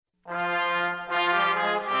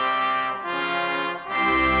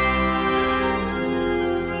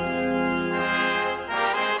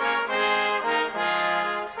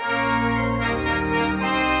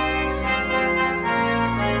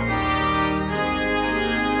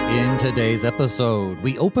In today's episode,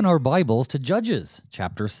 we open our Bibles to Judges,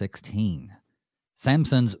 chapter 16.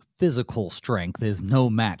 Samson's physical strength is no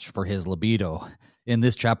match for his libido. In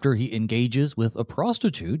this chapter, he engages with a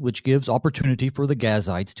prostitute, which gives opportunity for the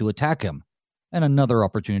Gazites to attack him, and another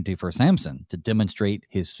opportunity for Samson to demonstrate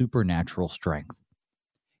his supernatural strength.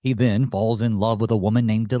 He then falls in love with a woman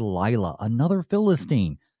named Delilah, another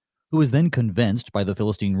Philistine, who is then convinced by the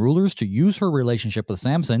Philistine rulers to use her relationship with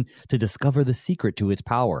Samson to discover the secret to its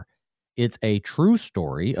power. It's a true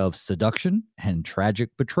story of seduction and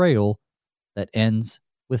tragic betrayal that ends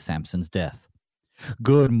with Samson's death.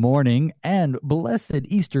 Good morning and blessed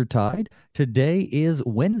Eastertide. Today is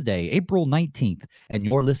Wednesday, April 19th, and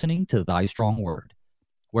you're listening to Thy Strong Word,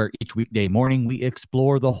 where each weekday morning we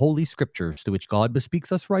explore the Holy Scriptures to which God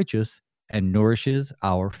bespeaks us righteous and nourishes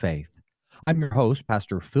our faith. I'm your host,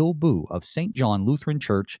 Pastor Phil Booe of St. John Lutheran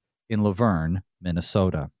Church in Laverne,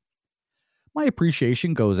 Minnesota. My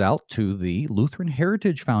appreciation goes out to the Lutheran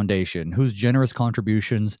Heritage Foundation, whose generous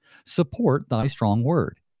contributions support Thy Strong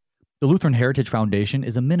Word. The Lutheran Heritage Foundation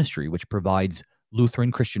is a ministry which provides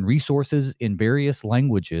Lutheran Christian resources in various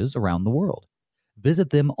languages around the world. Visit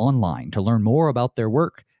them online to learn more about their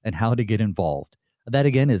work and how to get involved. That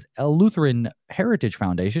again is a Lutheran Heritage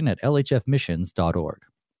Foundation at lhfmissions.org.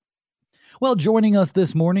 Well, joining us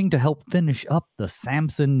this morning to help finish up the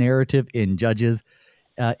Samson narrative in Judges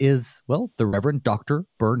is the Reverend Dr.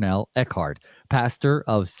 Burnell Eckardt, pastor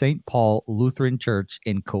of St. Paul Lutheran Church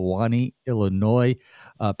in Kewanee, Illinois.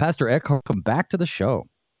 Pastor Eckardt, welcome back to the show.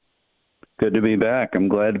 Good to be back. I'm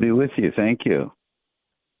glad to be with you. Thank you.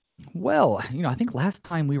 Well, I think last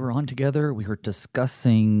time we were on together, we were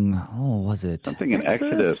discussing, was it? Something in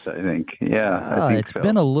Exodus, I think. Yeah, I think it's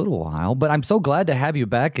been a little while, but I'm so glad to have you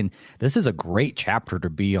back. And this is a great chapter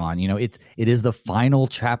to be on. It is the final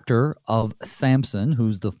chapter of Samson,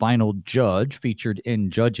 who's the final judge featured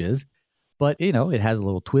in Judges. But, it has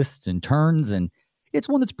little twists and turns, and it's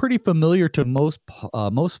one that's pretty familiar to most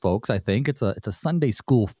folks, I think. It's a Sunday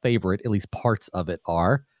school favorite, at least parts of it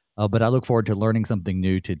are. But I look forward to learning something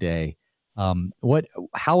new today.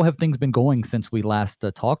 How have things been going since we last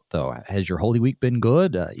talked, though? Has your Holy Week been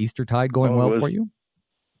good? Eastertide going well for you?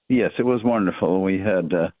 Yes, it was wonderful. We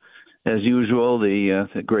had, as usual, the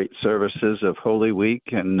great services of Holy Week,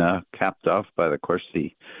 and capped off by, of course,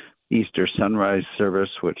 the Easter sunrise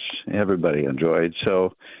service, which everybody enjoyed.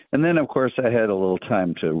 So, and then, of course, I had a little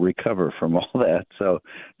time to recover from all that. So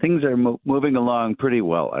things are moving along pretty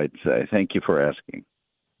well, I'd say. Thank you for asking.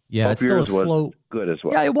 Yeah, Hope it's still a slow. Good as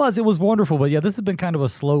well. Yeah, it was wonderful. But yeah, this has been kind of a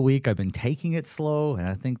slow week. I've been taking it slow, and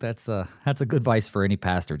I think that's a good advice for any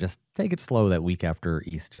pastor. Just take it slow that week after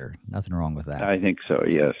Easter. Nothing wrong with that. I think so.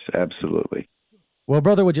 Yes, absolutely. Well,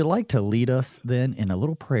 brother, would you like to lead us then in a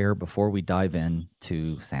little prayer before we dive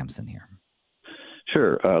into Samson here?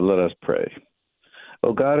 Sure. Let us pray.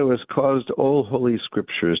 O God, who has caused all holy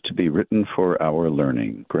scriptures to be written for our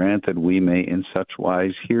learning, grant that we may in such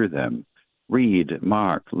wise hear them, read,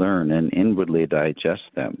 mark, learn, and inwardly digest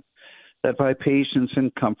them, that by patience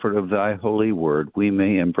and comfort of thy holy word we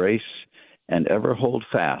may embrace and ever hold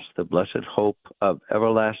fast the blessed hope of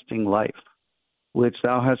everlasting life, which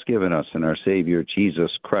thou hast given us in our Savior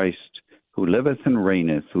Jesus Christ, who liveth and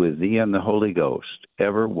reigneth with thee and the Holy Ghost,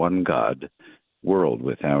 ever one God, world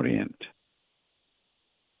without end.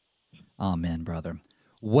 Amen, brother.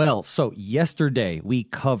 Well, so yesterday we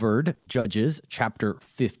covered Judges chapter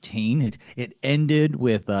 15. It ended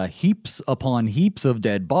with heaps upon heaps of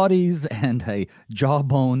dead bodies and a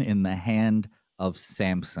jawbone in the hand of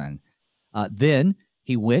Samson. Then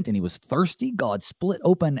he went and he was thirsty. God split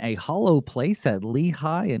open a hollow place at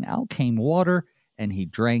Lehi, and out came water, and he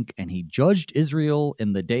drank, and he judged Israel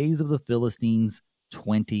in the days of the Philistines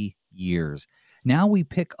 20 years. Now we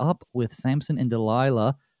pick up with Samson and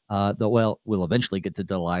Delilah. We'll eventually get to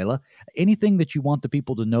Delilah. Anything that you want the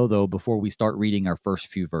people to know, though, before we start reading our first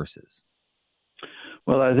few verses?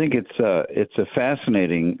 Well, I think it's a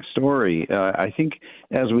fascinating story. I think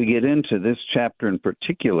as we get into this chapter in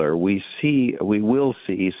particular, we will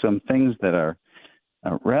see some things that are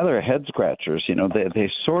rather head scratchers.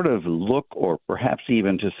 They sort of look, or perhaps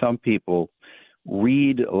even to some people,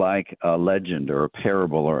 read like a legend or a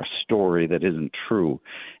parable or a story that isn't true.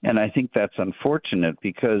 And I think that's unfortunate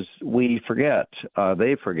because we forget,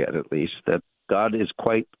 they forget at least, that God is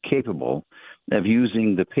quite capable of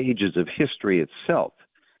using the pages of history itself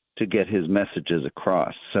to get his messages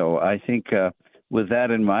across. So I think with that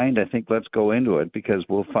in mind, I think let's go into it, because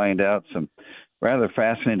we'll find out some rather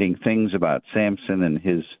fascinating things about Samson and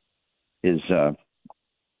his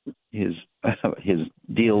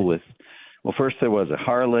deal with. Well, first there was a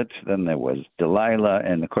harlot, then there was Delilah,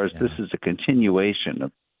 and of course this is a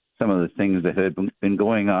continuation some of the things that had been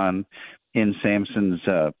going on in Samson's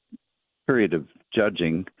period of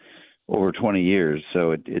judging over 20 years.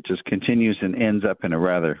 So it just continues and ends up in a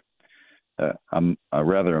rather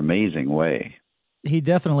amazing way. He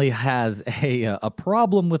definitely has a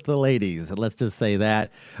problem with the ladies. Let's just say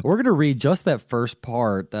that. We're going to read just that first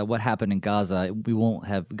part, what happened in Gaza. We won't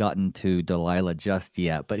have gotten to Delilah just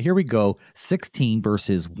yet, but here we go, 16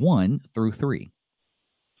 verses 1 through 3.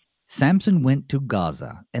 Samson went to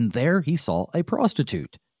Gaza, and there he saw a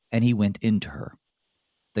prostitute, and he went into her.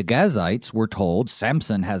 The Gazites were told,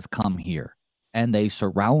 Samson has come here, and they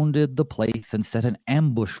surrounded the place and set an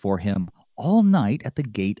ambush for him all night at the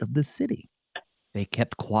gate of the city. They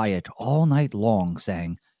kept quiet all night long,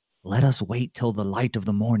 saying, let us wait till the light of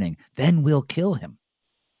the morning, then we'll kill him.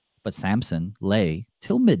 But Samson lay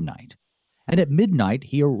till midnight. And at midnight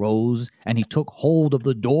he arose, and he took hold of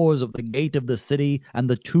the doors of the gate of the city and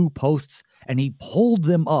the 2 posts, and he pulled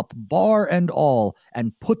them up, bar and all,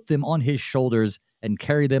 and put them on his shoulders, and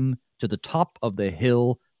carried them to the top of the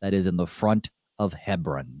hill that is in the front of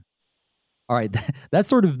Hebron. All right, that's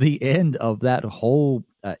sort of the end of that whole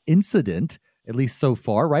incident, at least so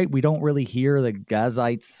far, right? We don't really hear the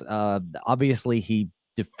Gazites. Obviously, he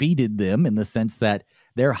defeated them in the sense that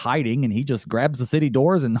they're hiding, and he just grabs the city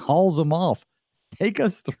doors and hauls them off. Take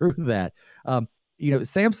us through that.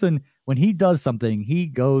 Samson, when he does something, he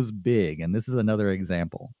goes big, and this is another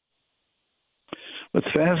example.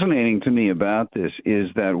 What's fascinating to me about this is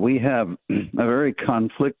that we have a very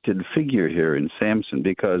conflicted figure here in Samson,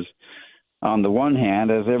 because on the one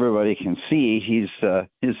hand, as everybody can see,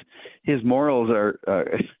 his morals are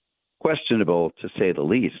questionable, to say the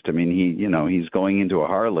least. I mean, he's going into a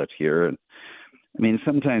harlot here. And I mean,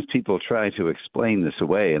 sometimes people try to explain this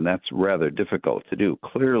away, and that's rather difficult to do.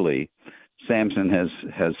 Clearly, Samson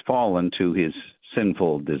has fallen to his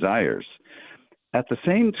sinful desires. At the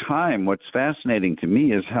same time, what's fascinating to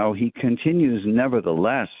me is how he continues,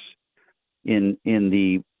 nevertheless, in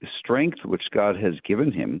the strength which God has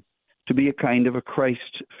given him, to be a kind of a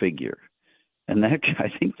Christ figure. And that, I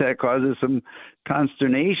think that causes some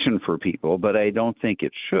consternation for people, but I don't think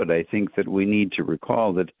it should. I think that we need to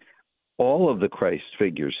recall that all of the Christ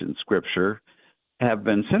figures in Scripture have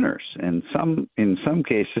been sinners, and in some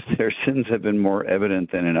cases their sins have been more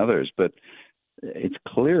evident than in others. But it's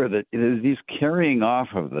clear that it is these carrying off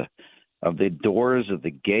of the doors of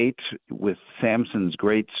the gate with Samson's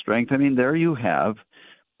great strength. I mean, there you have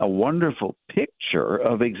a wonderful picture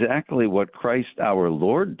of exactly what Christ our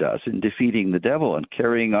Lord does in defeating the devil and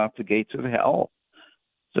carrying off the gates of hell.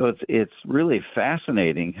 So it's really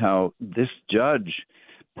fascinating how this judge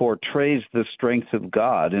portrays the strength of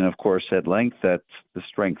God, and of course at length that's the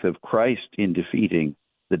strength of Christ in defeating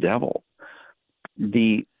the devil.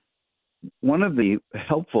 One of the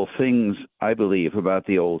helpful things, I believe, about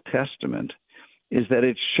the Old Testament is that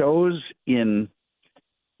it shows in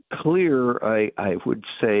clear, I would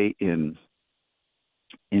say, in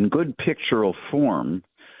good pictorial form,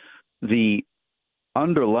 the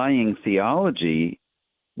underlying theology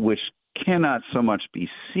which cannot so much be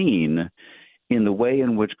seen in the way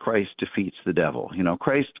in which Christ defeats the devil. You know,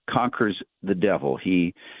 Christ conquers the devil.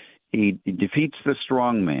 He defeats the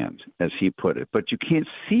strong man, as he put it. But you can't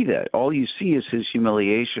see that. All you see is his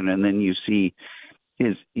humiliation, and then you see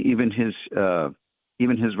even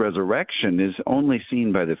his resurrection is only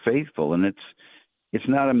seen by the faithful, and it's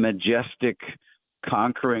not a majestic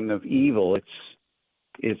conquering of evil.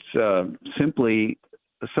 It's simply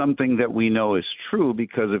something that we know is true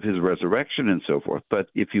because of his resurrection and so forth. But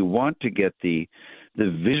if you want to get the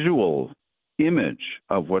visual image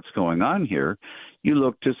of what's going on here, you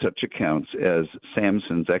look to such accounts as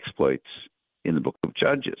Samson's exploits in the book of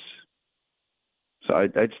Judges. So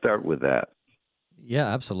I'd start with that. Yeah,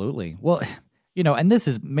 absolutely. Well, and this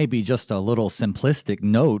is maybe just a little simplistic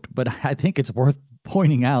note, but I think it's worth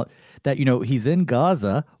pointing out that, he's in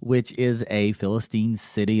Gaza, which is a Philistine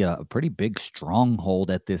city, a pretty big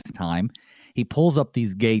stronghold at this time. He pulls up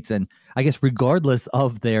these gates, and I guess regardless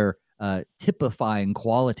of their typifying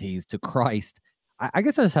qualities to Christ, I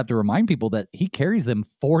guess I just have to remind people that he carries them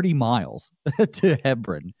 40 miles to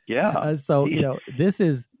Hebron. Yeah. So, this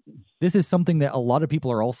is something that a lot of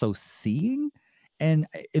people are also seeing. And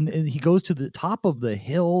he goes to the top of the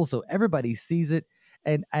hill, so everybody sees it.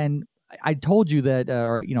 And I told you that,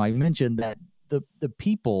 I mentioned that the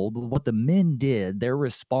people, what the men did, their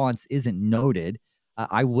response isn't noted.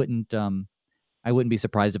 I wouldn't be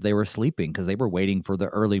surprised if they were sleeping because they were waiting for the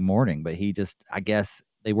early morning. But I guess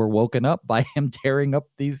they were woken up by him tearing up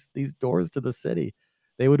these doors to the city.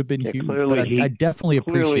 They would have been huge. But I definitely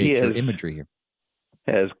appreciate your imagery here.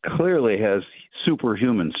 clearly has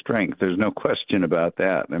superhuman strength. There's no question about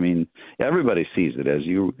that. I mean, everybody sees it, as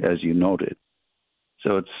you noted.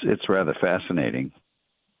 So it's rather fascinating.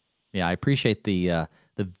 Yeah, I appreciate the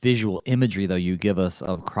visual imagery, though, you give us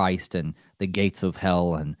of Christ and the gates of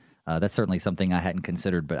hell, and that's certainly something I hadn't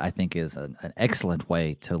considered, but I think is an excellent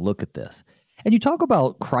way to look at this. And you talk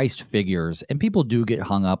about Christ figures, and people do get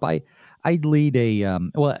hung up. I lead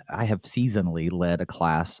I have seasonally led a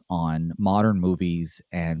class on modern movies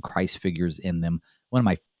and Christ figures in them. One of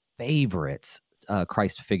my favorites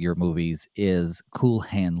Christ figure movies is Cool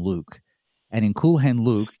Hand Luke, and in Cool Hand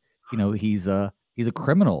Luke, he's a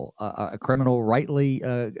criminal, a criminal rightly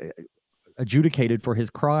adjudicated for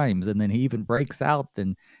his crimes, and then he even breaks out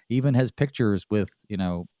and even has pictures with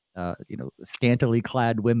scantily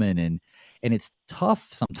clad women, and it's tough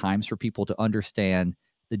sometimes for people to understand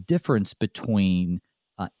the difference between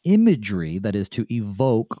imagery that is to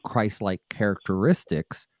evoke Christ-like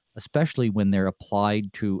characteristics, especially when they're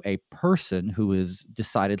applied to a person who is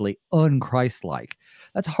decidedly un-Christ-like.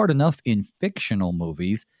 That's hard enough in fictional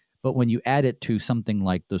movies, but when you add it to something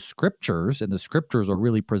like the scriptures, and the scriptures are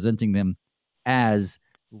really presenting them as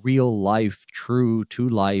real life, true to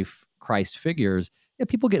life Christ figures,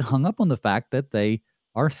 people get hung up on the fact that they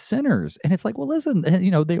are sinners. And it's like, well, listen,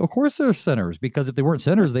 they, of course they're sinners, because if they weren't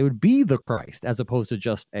sinners, they would be the Christ as opposed to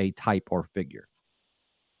just a type or figure.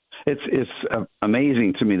 It's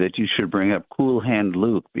amazing to me that you should bring up Cool Hand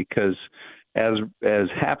Luke, because as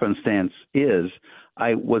happenstance is,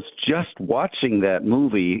 I was just watching that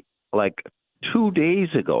movie like 2 days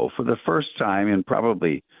ago for the first time in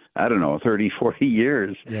probably, 30, 40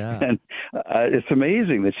 years. Yeah. And it's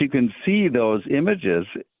amazing that you can see those images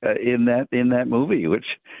in that movie, which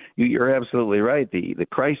you're absolutely right. The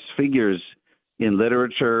Christ figures in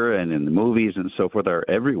literature and in the movies and so forth are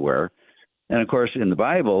everywhere. And of course, in the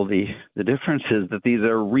Bible, the difference is that these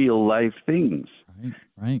are real life things.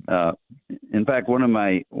 Right. In fact, one of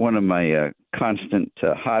my constant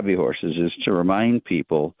hobby horses is to remind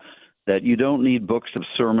people that you don't need books of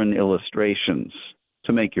sermon illustrations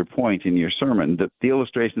to make your point in your sermon. The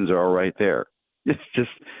illustrations are all right there.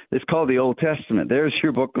 It's called the Old Testament. There's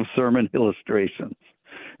your book of sermon illustrations.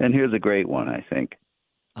 And here's a great one, I think.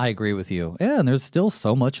 I agree with you. Yeah, and there's still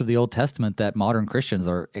so much of the Old Testament that modern Christians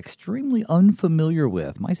are extremely unfamiliar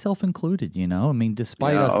with, myself included, I mean,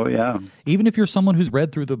 despite us. Oh, yeah. Even if you're someone who's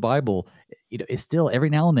read through the Bible, it's still every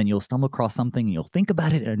now and then you'll stumble across something and you'll think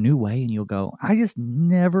about it in a new way and you'll go, I just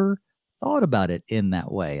never thought about it in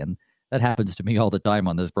that way. And that happens to me all the time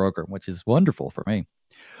on this program, which is wonderful for me.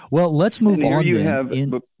 Well, let's move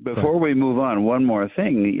on. Before we move on, one more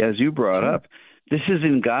thing, as you brought up, this is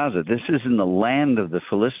in Gaza. This is in the land of the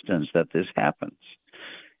Philistines that this happens.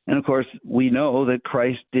 And of course, we know that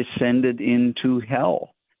Christ descended into hell,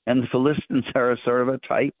 and the Philistines are a sort of a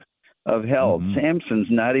type of hell. Mm-hmm. Samson's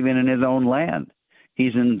not even in his own land.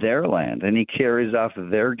 He's in their land, and he carries off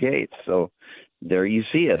their gates. So there you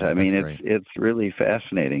see it. I mean, it's really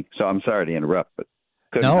fascinating. So I'm sorry to interrupt, but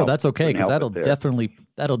no, that's okay, because that'll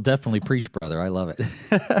definitely preach, brother. I love it.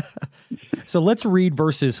 So let's read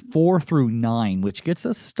verses 4 through 9, which gets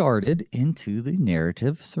us started into the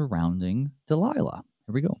narrative surrounding Delilah.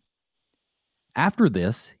 Here we go. After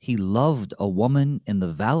this, he loved a woman in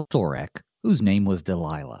the valley of Sorek, whose name was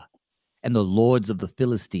Delilah. And the lords of the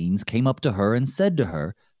Philistines came up to her and said to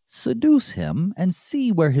her, seduce him and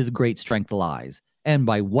see where his great strength lies, and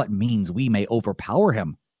by what means we may overpower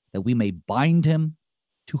him, that we may bind him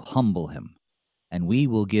to humble him. And we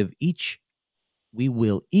will each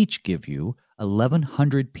give you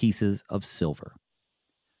 1,100 pieces of silver.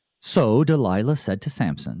 So Delilah said to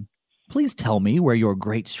Samson, please tell me where your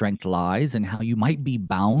great strength lies, and how you might be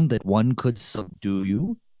bound that one could subdue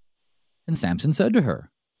you. And Samson said to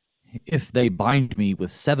her, if they bind me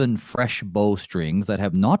with 7 fresh bowstrings that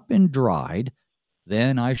have not been dried,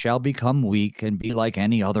 then I shall become weak and be like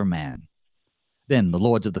any other man. Then the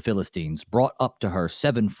lords of the Philistines brought up to her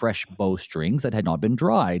 7 fresh bowstrings that had not been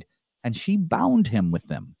dried, and she bound him with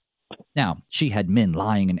them. Now she had men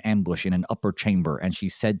lying in ambush in an upper chamber, and she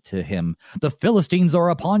said to him, the Philistines are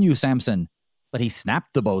upon you, Samson. But he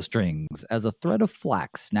snapped the bowstrings, as a thread of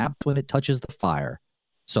flax snapped when it touches the fire.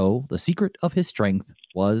 So the secret of his strength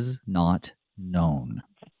was not known.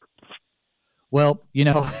 Well,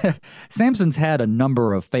 Samson's had a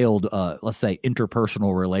number of failed, let's say,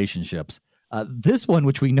 interpersonal relationships. This one,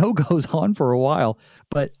 which we know goes on for a while,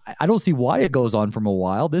 but I don't see why it goes on for a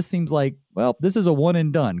while. This seems like, well, this is a one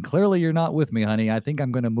and done. Clearly, you're not with me, honey. I think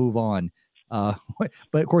I'm going to move on. But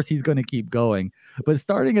of course, he's going to keep going. But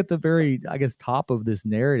starting at the very, top of this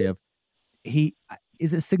narrative,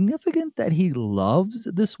 is it significant that he loves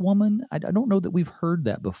this woman? I don't know that we've heard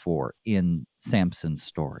that before in Samson's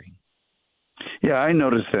story. Yeah, I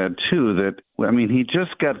noticed that too. He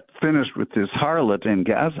just got finished with this harlot in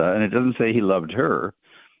Gaza, and it doesn't say he loved her.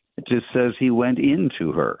 It just says he went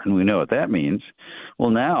into her, and we know what that means. Well,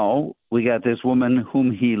 now we got this woman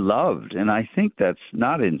whom he loved, and I think that's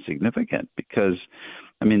not insignificant because,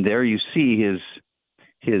 there you see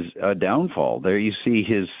his downfall. There you see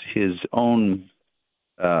his own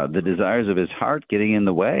the desires of his heart getting in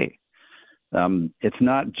the way. It's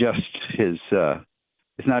not just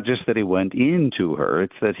it's not just that he went into her.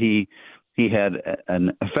 It's that he had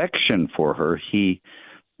an affection for her. He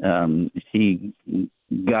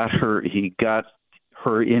got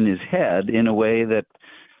her in his head in a way that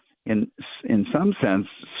in some sense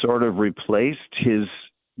sort of replaced his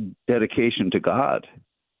dedication to God,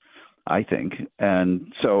 I think.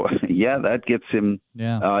 And so, that gets him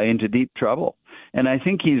into deep trouble. And I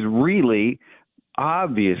think he's really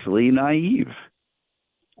obviously naive,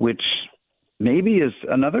 which maybe is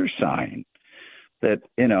another sign that,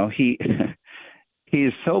 he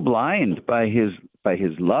is so blind by his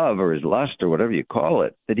love or his lust or whatever you call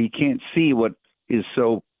it, that he can't see what is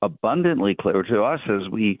so abundantly clear to us as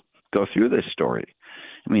we go through this story.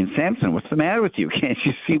 Samson, what's the matter with you? Can't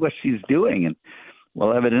you see what she's doing? And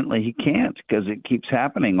well, evidently he can't, because it keeps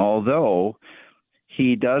happening, although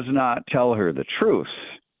he does not tell her the truth.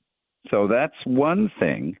 So that's one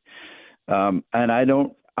thing. And I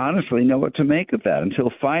don't honestly know what to make of that until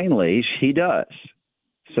finally he does.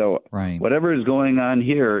 So whatever is going on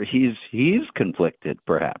here, he's conflicted,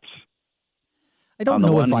 perhaps. I don't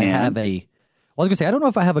know if I have I don't know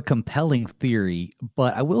if I have a compelling theory,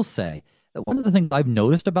 but I will say that one of the things I've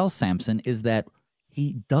noticed about Samson is that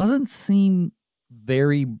he doesn't seem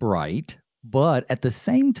very bright, but at the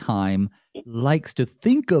same time likes to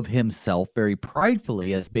think of himself very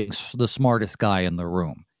pridefully as being the smartest guy in the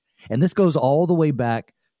room. And this goes all the way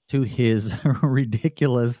back to his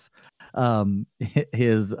ridiculous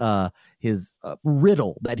his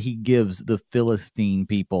riddle that he gives the Philistine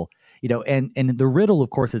people, and the riddle, of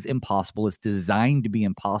course, is impossible. It's designed to be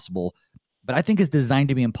impossible, but I think it's designed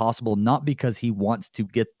to be impossible not because he wants to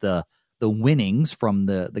get the winnings from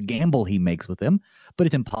the gamble he makes with him, but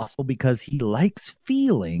it's impossible because he likes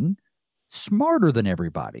feeling smarter than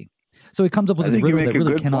everybody. So he comes up with this riddle that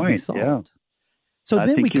really cannot be solved. Yeah. So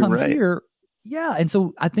then we come here. Yeah. And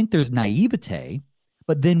so I think there's naivete,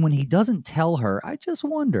 but then when he doesn't tell her, I just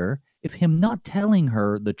wonder if him not telling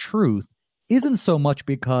her the truth isn't so much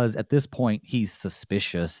because at this point he's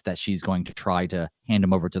suspicious that she's going to try to hand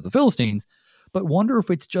him over to the Philistines, but wonder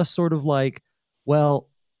if it's just sort of like, well,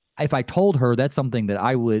 if I told her, that's something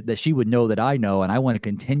that she would know that I know, and I want to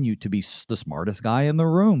continue to be the smartest guy in the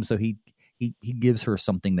room. So he gives her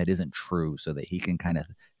something that isn't true so that he can kind of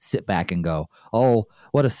sit back and go, oh,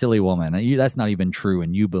 what a silly woman. That's not even true,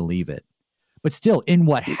 and you believe it. But still, in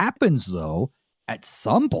what happens, though, at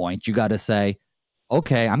some point, you got to say,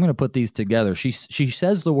 okay, I'm going to put these together. She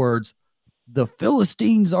says the words, the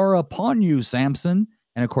Philistines are upon you, Samson.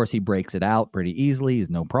 And, of course, he breaks it out pretty easily. He's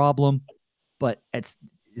no problem. But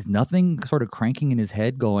is nothing sort of cranking in his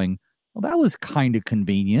head going, well, that was kind of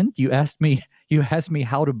convenient. You asked me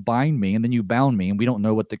how to bind me, and then you bound me, and we don't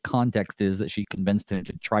know what the context is that she convinced him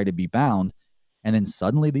to try to be bound. And then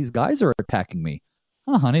suddenly these guys are attacking me.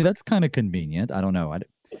 Oh, honey, that's kind of convenient. I don't know.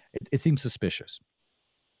 It seems suspicious.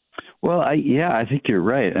 Well, I think you're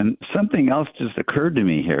right. And something else just occurred to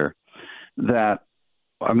me here that,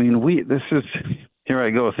 here I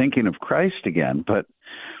go thinking of Christ again, but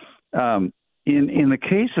in the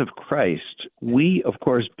case of Christ, we, of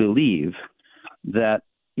course, believe that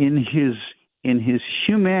in his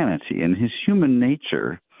humanity, in his human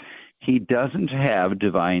nature, he doesn't have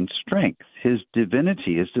divine strength. His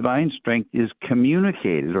divinity, his divine strength is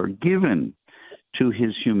communicated or given to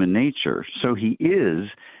his human nature. So he is,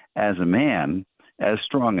 as a man, as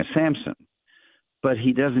strong as Samson. But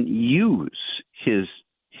he doesn't use his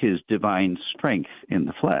divine strength in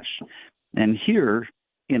the flesh. And here,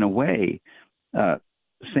 in a way,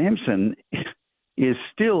 Samson is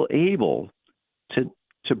still able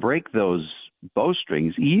to break those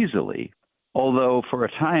bowstrings easily, although for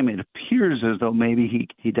a time it appears as though maybe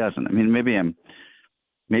he doesn't. Maybe I'm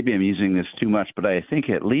using this too much, but I think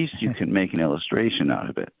at least you can make an illustration out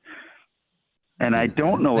of it. And I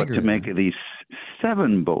don't know what to make of these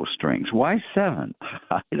 7 bowstrings. Why 7?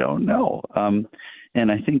 I don't know.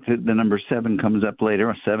 And I think that the number 7 comes up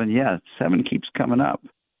later. 7 keeps coming up.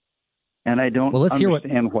 And I don't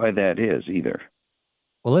understand why that is either.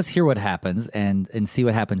 Well, let's hear what happens and see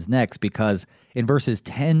what happens next, because in verses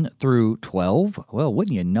 10 through 12, well,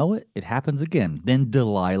 wouldn't you know it, it happens again. Then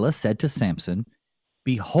Delilah said to Samson,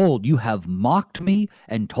 "Behold, you have mocked me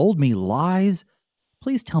and told me lies.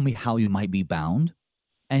 Please tell me how you might be bound."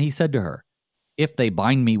 And he said to her, "If they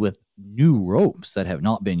bind me with new ropes that have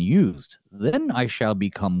not been used, then I shall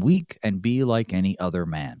become weak and be like any other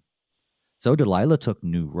man." So Delilah took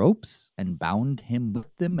new ropes and bound him with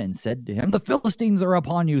them and said to him, "The Philistines are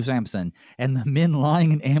upon you, Samson." And the men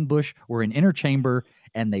lying in ambush were in inner chamber,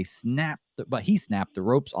 and he snapped the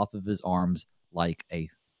ropes off of his arms like a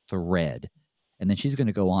thread. And then she's going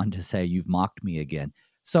to go on to say, "You've mocked me again."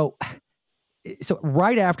 So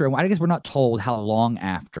right after, I guess we're not told how long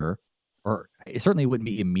after, or it certainly wouldn't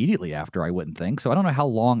be immediately after, I wouldn't think. So I don't know how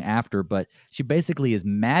long after, but she basically is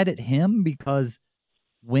mad at him because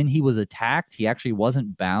when he was attacked, he actually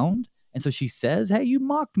wasn't bound. And so she says, "Hey, you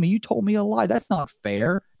mocked me. You told me a lie. That's not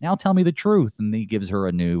fair. Now tell me the truth." And he gives her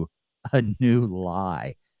a new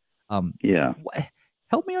lie. Yeah.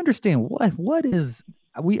 Help me understand what is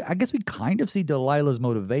I guess we kind of see Delilah's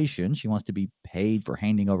motivation. She wants to be paid for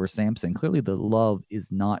handing over Samson. Clearly the love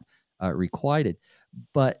is not requited.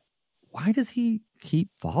 But why does he keep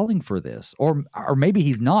falling for this? Or maybe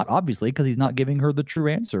he's not, obviously, because he's not giving her the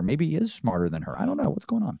true answer. Maybe he is smarter than her. I don't know. What's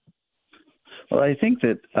going on? Well, I think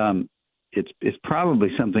that it's probably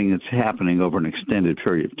something that's happening over an extended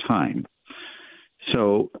period of time.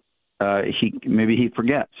 So he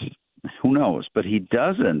forgets. Who knows? But he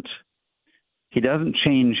doesn't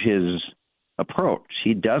change his approach.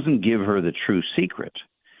 He doesn't give her the true secret.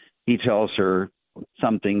 He tells her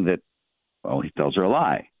something that, he tells her a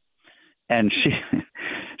lie. And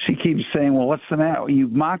she keeps saying, "Well, what's the matter?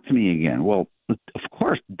 You've mocked me again." Well, of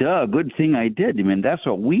course, good thing I did. I mean, that's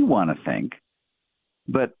what we want to think.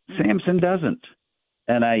 But Samson doesn't.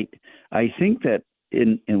 And I think that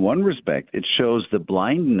in one respect, it shows the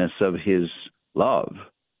blindness of his love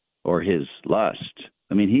or his lust.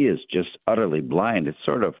 I mean, he is just utterly blind. It's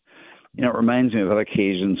sort of, it reminds me of other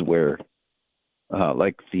occasions where,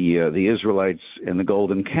 like the Israelites and the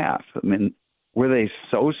golden calf. I mean, were they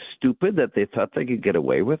so stupid that they thought they could get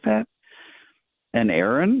away with that? And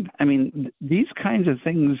Aaron, I mean, these kinds of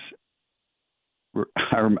things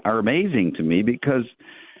are amazing to me, because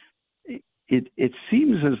it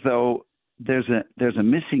seems as though there's a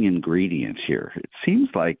missing ingredient here. It seems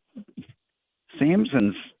like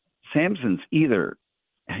Samson's either,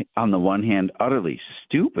 on the one hand, utterly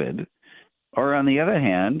stupid, or on the other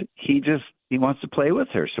hand, he wants to play with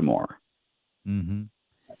her some more. Mm-hmm.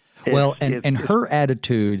 Well, and her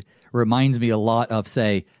attitude reminds me a lot of,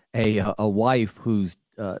 say, a wife who's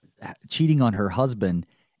cheating on her husband,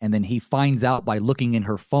 and then he finds out by looking in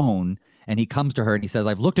her phone, and he comes to her and he says,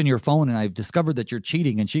 "I've looked in your phone and I've discovered that you're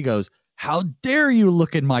cheating." And she goes, "How dare you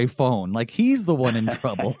look in my phone?" Like he's the one in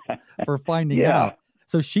trouble for finding out.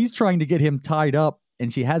 So she's trying to get him tied up,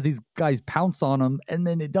 and she has these guys pounce on him, and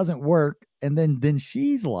then it doesn't work. And then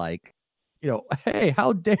she's like, "Hey,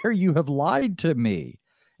 how dare you have lied to me?"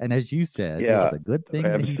 And as you said, it's a good thing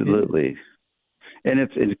absolutely. That he did. And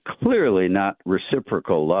it's clearly not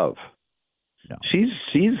reciprocal love. No. She's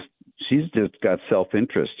just got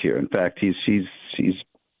self-interest here. In fact,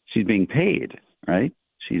 she's being paid, right?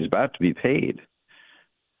 She's about to be paid.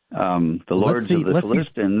 The lords of the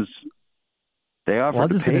Philistines, they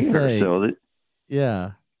offered to pay her. So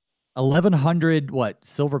that, 1,100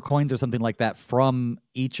 silver coins or something like that from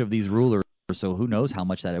each of these rulers. So who knows how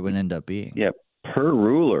much that it would end up being? Yeah. Per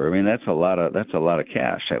ruler, I mean, that's a lot of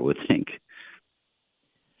cash, I would think.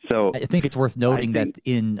 So I think it's worth noting that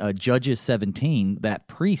in Judges 17, that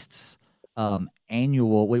priest's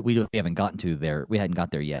annual, we haven't gotten to there, we hadn't got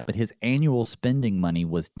there yet, but his annual spending money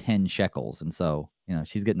was 10 shekels, and so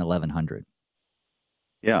she's getting 1,100.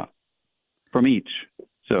 Yeah, from each.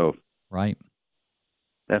 So right,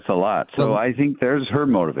 that's a lot. So I think there's her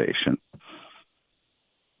motivation.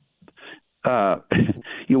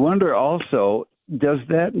 You wonder also, does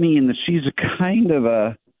that mean that she's a kind of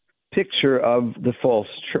a picture of the false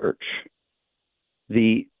church?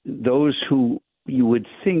 Those who you would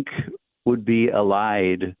think would be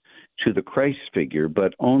allied to the Christ figure,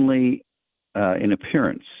 but only in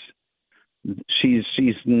appearance.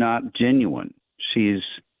 She's not genuine. She's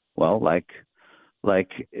like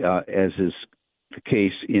as is the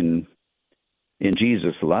case in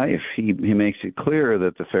Jesus' life, he makes it clear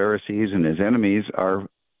that the Pharisees and his enemies are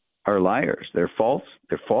liars. They're false.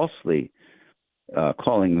 They're falsely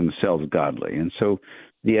calling themselves godly. And so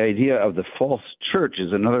the idea of the false church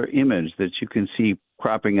is another image that you can see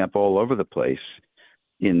cropping up all over the place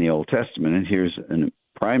in the Old Testament. And here's a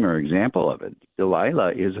primary example of it.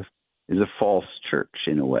 Delilah is is a false church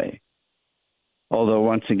in a way. Although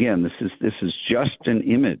once again, this is just an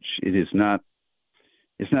image. It is not.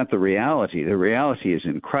 It's not the reality. The reality is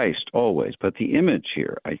in Christ always. But the image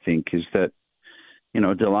here, I think, is that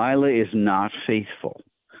Delilah is not faithful.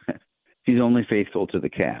 She's only faithful to the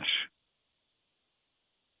cash.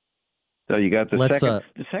 So you got the second.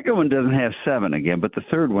 The second one doesn't have 7 again, but the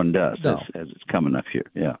third one does, as it's coming up here.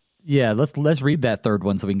 Yeah. Yeah, let's read that third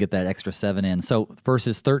one so we can get that extra 7 in. So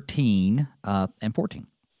verses 13 and 14.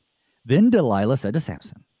 Then Delilah said to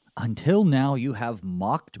Samson, "Until now you have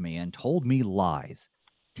mocked me and told me lies.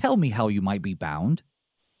 Tell me how you might be bound."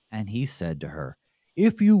 And he said to her,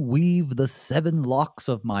 "If you weave the 7 locks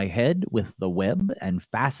of my head with the web and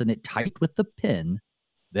fasten it tight with the pin,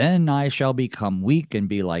 then I shall become weak and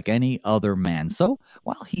be like any other man." So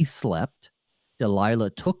while he slept, Delilah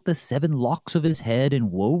took the 7 locks of his head and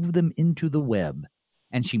wove them into the web,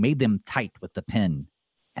 and she made them tight with the pin,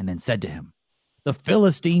 and then said to him, "The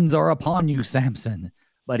Philistines are upon you, Samson."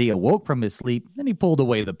 But he awoke from his sleep, and he pulled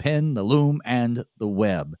away the pin, the loom, and the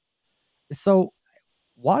web. So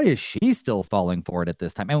why is she still falling for it at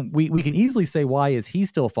this time? And we can easily say, why is he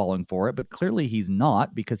still falling for it? But clearly he's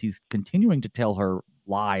not, because he's continuing to tell her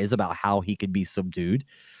lies about how he could be subdued.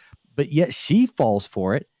 But yet she falls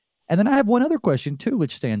for it. And then I have one other question, too,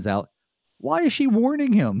 which stands out. Why is she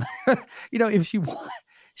warning him? If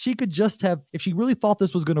she could just have, if she really thought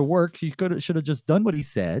this was going to work, she should have just done what he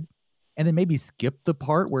said. And then maybe skip the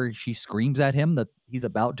part where she screams at him that he's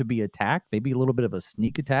about to be attacked. Maybe a little bit of a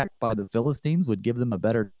sneak attack by the Philistines would give them a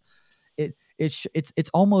better. It's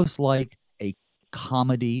almost like a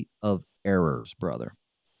comedy of errors, brother.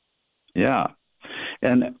 Yeah,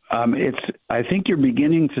 and I think you're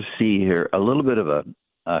beginning to see here a little bit of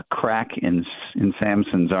a crack in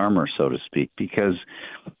Samson's armor, so to speak, because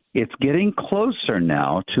it's getting closer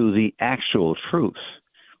now to the actual truth,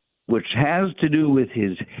 which has to do with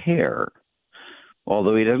his hair,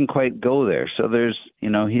 although he doesn't quite go there. So there's,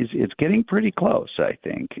 it's getting pretty close, I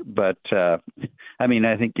think. But, I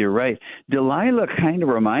think you're right. Delilah kind of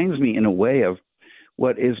reminds me in a way of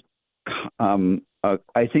what is,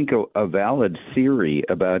 I think, a valid theory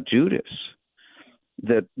about Judas,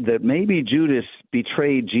 that maybe Judas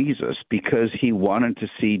betrayed Jesus because he wanted to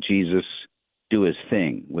see Jesus do his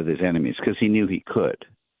thing with his enemies, because he knew he could.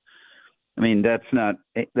 It's not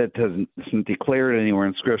declared anywhere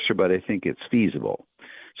in Scripture, but I think it's feasible.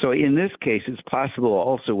 So in this case, it's possible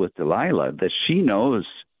also with Delilah that she knows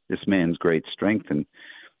this man's great strength, and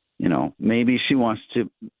maybe she wants to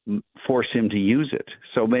force him to use it.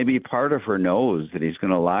 So maybe part of her knows that he's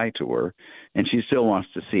going to lie to her, and she still wants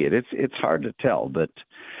to see it. It's hard to tell, but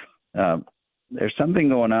there's something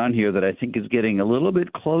going on here that I think is getting a little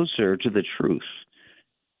bit closer to the truth.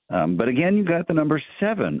 But again, you got the number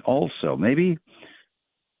 7 also. Maybe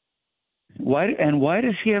why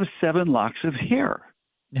does he have 7 locks of hair?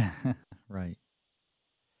 Right.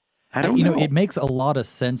 I don't know. It makes a lot of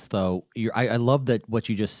sense, though. I love that what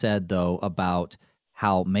you just said, though, about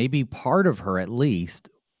how maybe part of her, at least,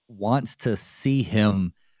 wants to see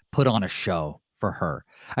him put on a show for her.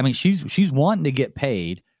 She's wanting to get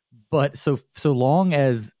paid, but so long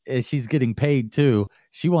as she's getting paid too,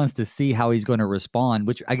 she wants to see how he's going to respond,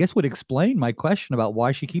 which I guess would explain my question about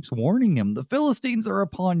why she keeps warning him. The Philistines are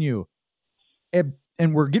upon you. And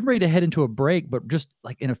we're getting ready to head into a break, but just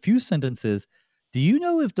like in a few sentences, do you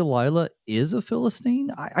know if Delilah is a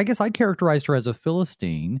Philistine? I guess I characterized her as a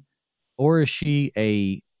Philistine, or is she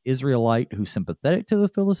a Israelite who's sympathetic to the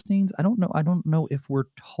Philistines? I don't know. I don't know if we're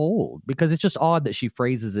told, because it's just odd that she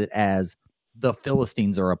phrases it as the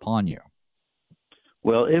Philistines are upon you.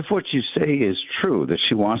 Well, if what you say is true, that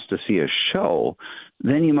she wants to see a show,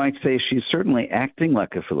 then you might say she's certainly acting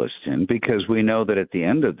like a Philistine, because we know that at the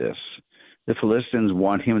end of this, the Philistines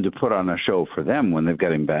want him to put on a show for them when they've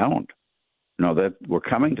got him bound. That we're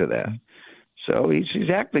coming to that. So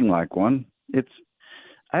she's acting like one.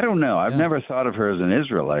 I don't know. I've never thought of her as an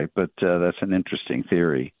Israelite, but that's an interesting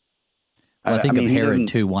theory. Well, I think of Herod,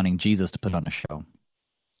 too, wanting Jesus to put on a show.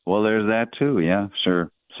 Well, there's that, too. Yeah,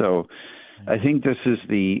 sure. So I think this is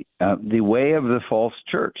the way of the false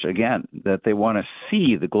church, again, that they want to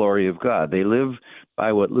see the glory of God. They live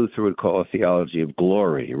by what Luther would call a theology of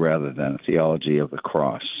glory rather than a theology of the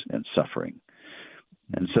cross and suffering.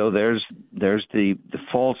 And so there's the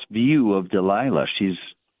false view of Delilah. This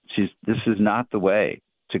is not the way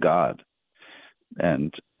to God.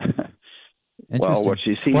 And well, what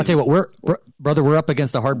she sees. Well, I'll tell you what, brother, we're up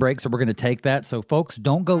against a hard break, so we're going to take that. So, folks,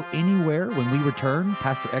 don't go anywhere. When we return,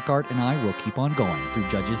 Pastor Eckardt and I will keep on going through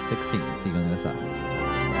Judges 16. See you on the other side.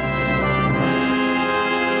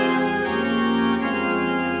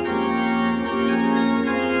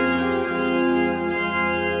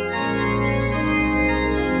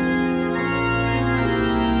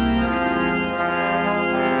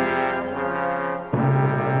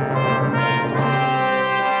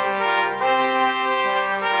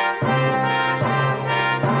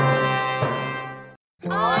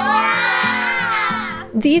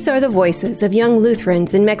 These are the voices of young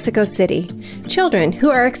Lutherans in Mexico City, children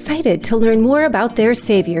who are excited to learn more about their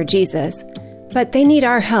Savior, Jesus. But they need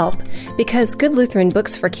our help because good Lutheran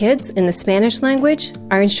books for kids in the Spanish language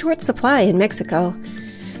are in short supply in Mexico.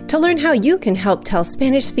 To learn how you can help tell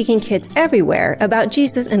Spanish-speaking kids everywhere about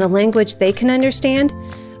Jesus in a language they can understand,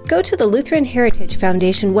 go to the Lutheran Heritage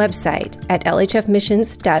Foundation website at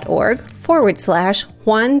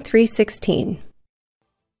lhfmissions.org/Juan 316.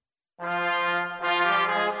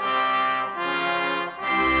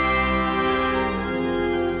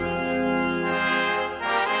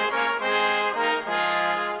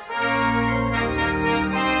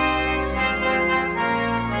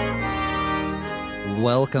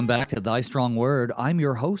 Welcome back to Thy Strong Word. I'm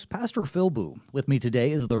your host, Pastor Phil Booe. With me today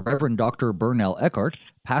is the Reverend Dr. Burnell Eckardt,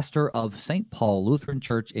 pastor of St. Paul Lutheran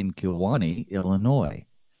Church in Kewanee, Illinois.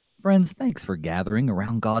 Friends, thanks for gathering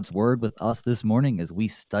around God's Word with us this morning as we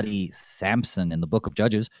study Samson in the book of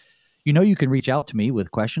Judges. You know you can reach out to me with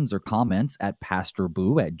questions or comments at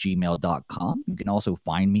pastorboo@gmail.com. You can also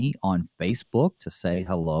find me on Facebook to say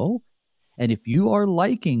hello. And if you are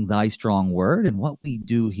liking Thy Strong Word and what we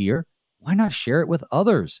do here, why not share it with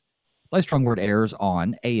others? Thy Strong Word airs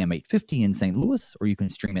on AM 850 in St. Louis, or you can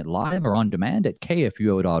stream it live or on demand at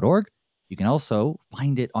kfuo.org. You can also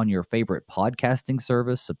find it on your favorite podcasting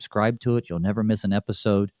service, subscribe to it, you'll never miss an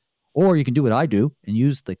episode. Or you can do what I do and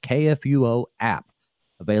use the KFUO app,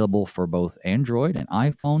 available for both Android and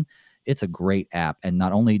iPhone. It's a great app, and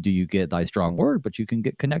not only do you get Thy Strong Word, but you can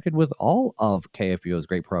get connected with all of KFUO's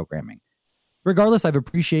great programming. Regardless, I've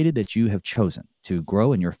appreciated that you have chosen to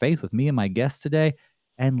grow in your faith with me and my guests today,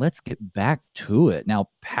 and let's get back to it. Now,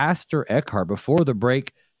 Pastor Eckardt, before the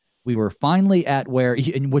break, we were finally at where,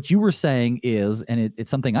 and what you were saying is, and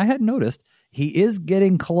it's something I hadn't noticed, he is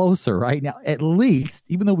getting closer right now, at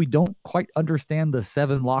least, even though we don't quite understand the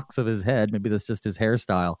 7 locks of his head, maybe that's just his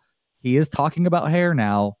hairstyle, he is talking about hair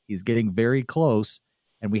now, he's getting very close,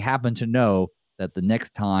 and we happen to know that the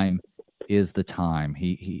next time is the time.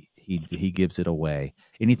 He gives it away.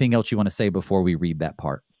 Anything else you want to say before we read that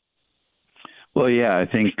part? Well, yeah, I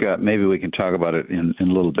think maybe we can talk about it in a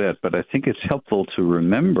little bit, but I think it's helpful to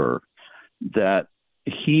remember that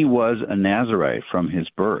he was a Nazirite from his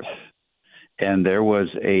birth, and there was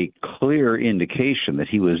a clear indication that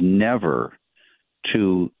he was never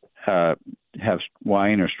to have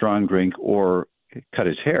wine or strong drink or cut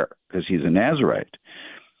his hair, because he's a Nazirite.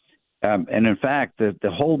 And in fact,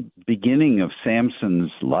 the whole beginning of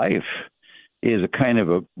Samson's life is a kind of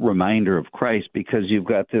a reminder of Christ, because you've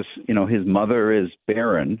got this, his mother is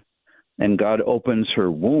barren, and God opens her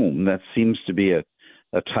womb. That seems to be a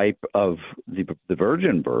type of the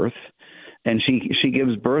virgin birth, and she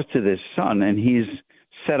gives birth to this son, and he's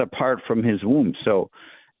set apart from his womb, so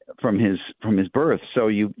from his birth. So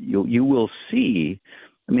you will see.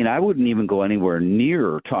 I mean, I wouldn't even go anywhere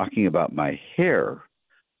near talking about my hair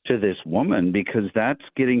to this woman, because that's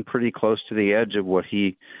getting pretty close to the edge of what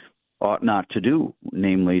he ought not to do,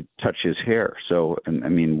 namely touch his hair. So, I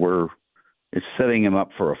mean, it's setting him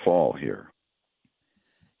up for a fall here.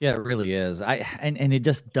 Yeah, it really is. And it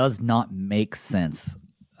just does not make sense.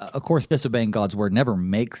 Of course, disobeying God's word never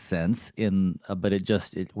makes sense but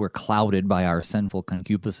we're clouded by our sinful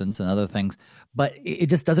concupiscence and other things. But it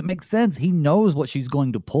just doesn't make sense. He knows what she's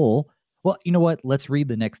going to pull. Well, you know what? Let's read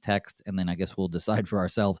the next text, and then I guess we'll decide for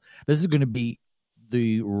ourselves. This is going to be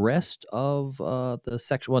the rest of the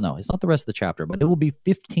section. Well, no, it's not the rest of the chapter, but it will be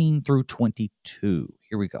 15 through 22.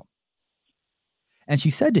 Here we go. And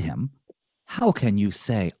she said to him, "How can you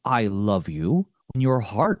say, 'I love you,' when your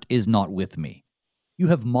heart is not with me? You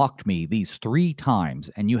have mocked me these 3 times,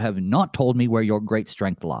 and you have not told me where your great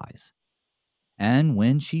strength lies." And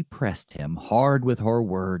when she pressed him hard with her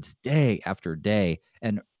words day after day,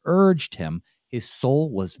 and urged him, his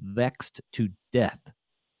soul was vexed to death.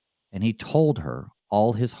 And he told her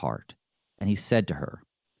all his heart. And he said to her,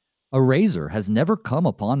 "A razor has never come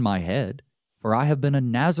upon my head, for I have been a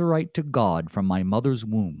Nazirite to God from my mother's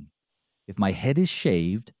womb. If my head is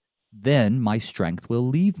shaved, then my strength will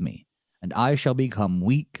leave me, and I shall become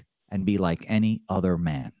weak and be like any other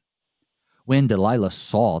man." When Delilah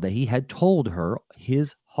saw that he had told her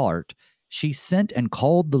his heart, she sent and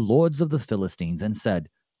called the lords of the Philistines and said,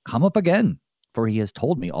 "Come up again, for he has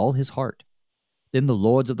told me all his heart." Then the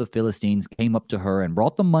lords of the Philistines came up to her and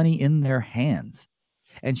brought the money in their hands.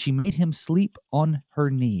 And she made him sleep on her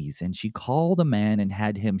knees, and she called a man and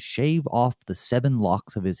had him shave off the 7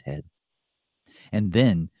 locks of his head. And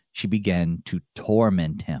then she began to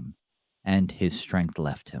torment him, and his strength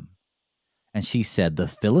left him. And she said, "The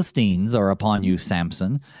Philistines are upon you,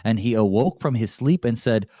 Samson." And he awoke from his sleep and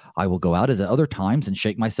said, "I will go out as at other times and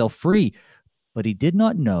shake myself free." but he did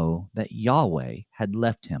not know that Yahweh had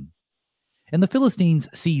left him. And the Philistines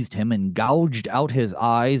seized him and gouged out his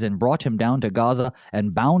eyes and brought him down to Gaza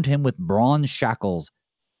and bound him with bronze shackles.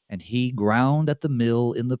 And he ground at the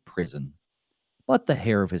mill in the prison. But the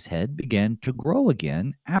hair of his head began to grow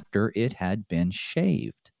again after it had been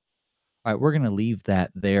shaved. All right, we're going to leave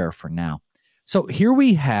that there for now. So here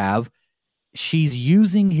we have, she's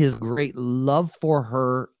using his great love for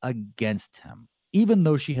her against him, even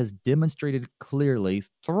though she has demonstrated clearly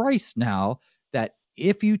thrice now that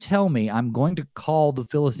if you tell me I'm going to call the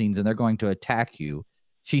Philistines and they're going to attack you,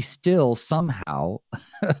 she still somehow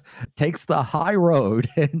takes the high road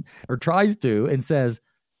or tries to and says,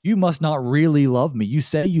 you must not really love me. You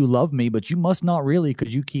say you love me, but you must not really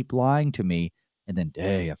because you keep lying to me. And then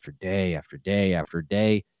day after day after day after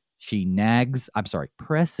day, she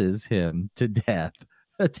presses him to death.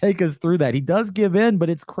 Take us through that. He does give in, but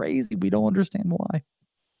it's crazy. We don't understand why.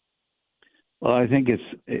 Well, I think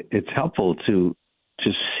it's helpful to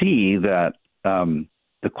see that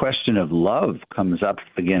the question of love comes up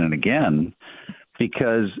again and again,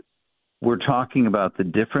 because we're talking about the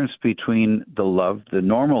difference between the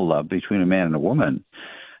normal love between a man and a woman,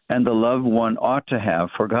 and the love one ought to have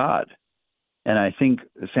for God. And I think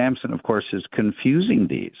Samson, of course, is confusing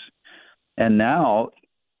these. And now,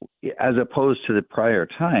 as opposed to the prior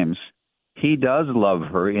times, he does love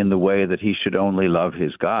her in the way that he should only love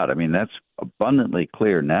his God. I mean, that's abundantly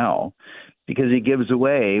clear now, because he gives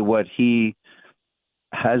away what he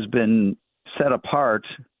has been set apart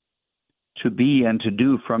to be and to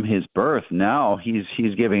do from his birth. Now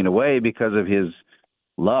he's giving it away because of his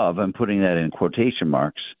love, I'm putting that in quotation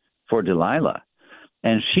marks, for Delilah.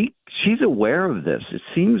 And she's aware of this. It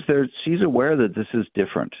seems she's aware that this is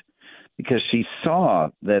different, because she saw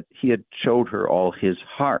that he had showed her all his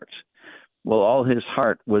heart. Well, all his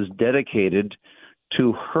heart was dedicated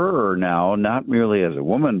to her now, not merely as a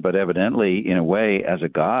woman, but evidently, in a way, as a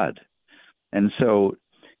god. And so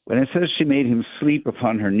when it says she made him sleep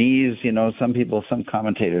upon her knees, some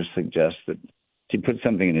commentators suggest that she put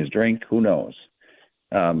something in his drink. Who knows?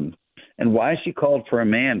 And why she called for a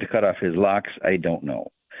man to cut off his locks, I don't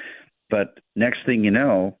know. But next thing you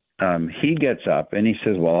know, he gets up and he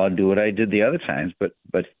says, well, I'll do what I did the other times.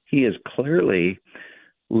 But he is clearly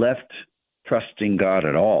left trusting God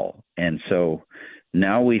at all. And so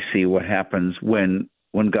now we see what happens when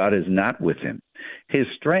God is not with him. His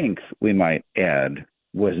strength, we might add,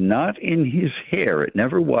 was not in his hair. It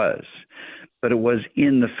never was. But it was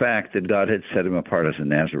in the fact that God had set him apart as a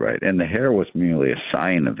Nazirite. And the hair was merely a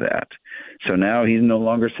sign of that. So now he's no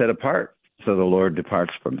longer set apart. So the Lord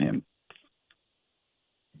departs from him.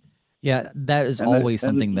 Yeah, that is always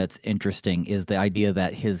something that's interesting, is the idea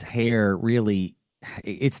that his hair really,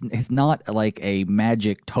 it's not like a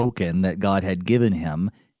magic token that God had given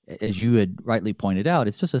him. As you had rightly pointed out,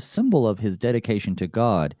 it's just a symbol of his dedication to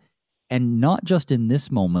God. And not just in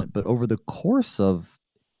this moment, but over the course of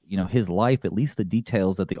his life, at least the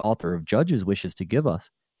details that the author of Judges wishes to give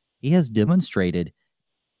us, he has demonstrated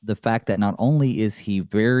the fact that not only is he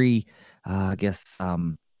very,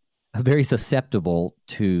 very susceptible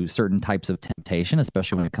to certain types of temptation,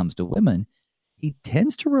 especially when it comes to women, he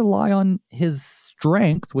tends to rely on his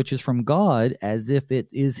strength, which is from God, as if it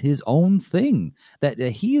is his own thing, that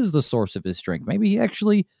he is the source of his strength. Maybe he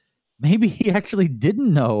actually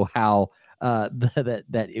didn't know how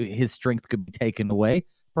that his strength could be taken away.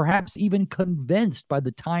 Perhaps even convinced by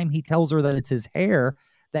the time he tells her that it's his hair,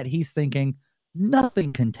 that he's thinking,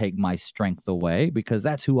 nothing can take my strength away because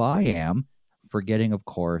that's who I am, forgetting, of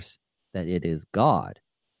course, that it is God.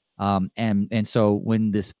 And so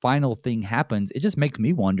when this final thing happens, it just makes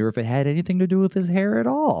me wonder if it had anything to do with his hair at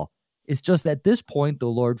all. It's just at this point, the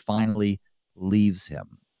Lord finally leaves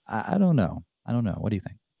him. I don't know. What do you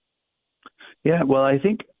think? Yeah, well, I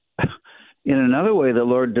think in another way, the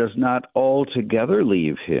Lord does not altogether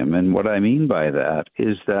leave him. And what I mean by that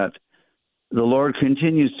is that the Lord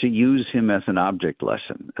continues to use him as an object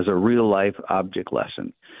lesson, as a real-life object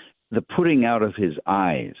lesson. The putting out of his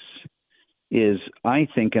eyes is, I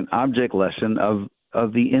think, an object lesson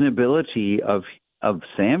of the inability of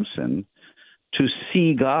Samson to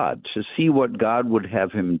see God, to see what God would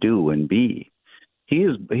have him do and be. He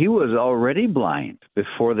was already blind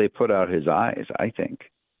before they put out his eyes, I think.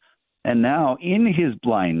 And now, in his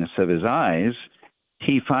blindness of his eyes,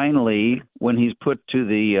 he finally, when he's put to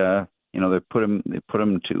the, they put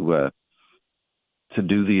him to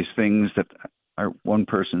do these things that one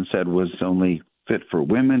person said was only fit for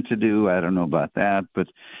women to do. I don't know about that, but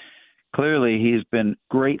clearly he's been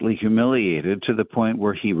greatly humiliated to the point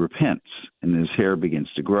where he repents and his hair begins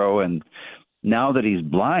to grow. And now that he's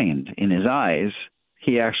blind in his eyes,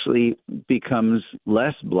 he actually becomes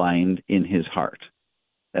less blind in his heart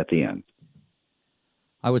at the end.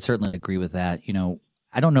 I would certainly agree with that.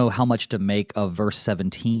 I don't know how much to make of verse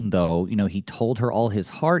 17, though. He told her all his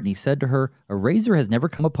heart, and he said to her, "A razor has never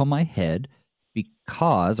come upon my head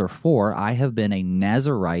for I have been a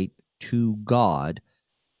Nazirite to God."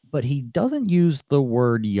 But he doesn't use the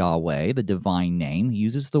word Yahweh, the divine name. He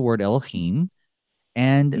uses the word Elohim.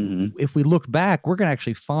 And if we look back, we're going to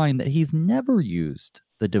actually find that he's never used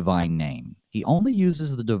the divine name. He only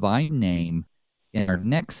uses the divine name in our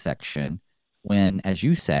next section when, as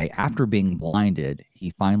you say, after being blinded,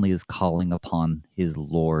 he finally is calling upon his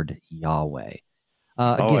Lord Yahweh.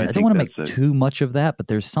 Again, I don't want to make too much of that, but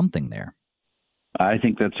there's something there. I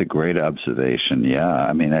think that's a great observation. Yeah,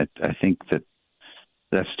 I mean, I think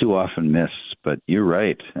that's too often missed, but you're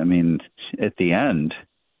right. I mean, at the end,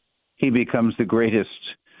 he becomes the greatest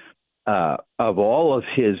of all of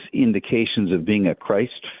his indications of being a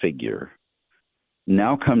Christ figure.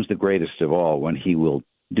 Now comes the greatest of all when he will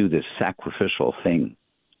do this sacrificial thing.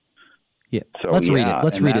 Yeah, so, let's read it.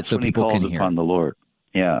 Let's read it so people can hear. Upon the Lord.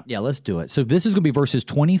 Yeah, let's do it. So this is going to be verses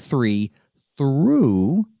 23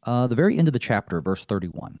 through the very end of the chapter, verse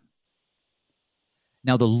 31.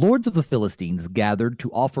 Now the lords of the Philistines gathered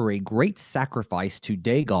to offer a great sacrifice to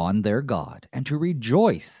Dagon their god, and to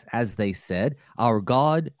rejoice, as they said, "Our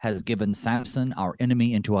God has given Samson, our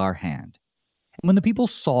enemy, into our hand." And when the people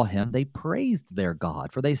saw him, they praised their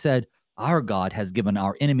God, for they said, "Our God has given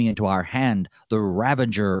our enemy into our hand, the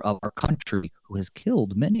ravager of our country, who has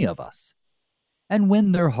killed many of us." And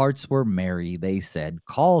when their hearts were merry, they said,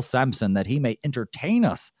 "Call Samson, that he may entertain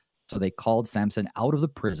us." So they called Samson out of the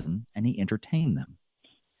prison, and he entertained them.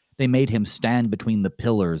 They made him stand between the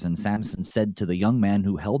pillars, and Samson said to the young man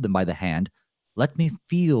who held him by the hand, "Let me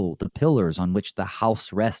feel the pillars on which the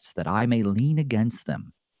house rests, that I may lean against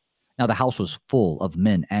them." Now the house was full of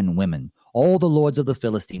men and women. All the lords of the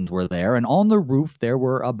Philistines were there, and on the roof there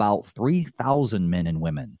were about 3,000 men and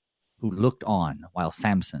women who looked on while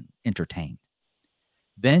Samson entertained.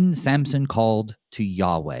 Then Samson called to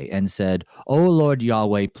Yahweh and said, "O Lord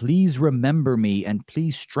Yahweh, please remember me and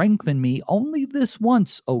please strengthen me only this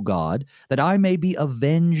once, O God, that I may be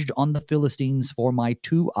avenged on the Philistines for my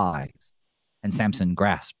 2 eyes." And Samson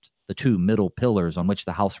grasped the 2 middle pillars on which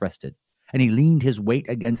the house rested, and he leaned his weight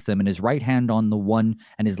against them, and his right hand on the one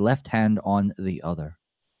and his left hand on the other.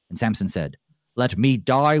 And Samson said, "Let me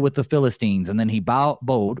die with the Philistines." And then he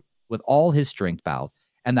bowed with all his strength,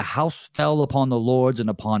 and the house fell upon the lords and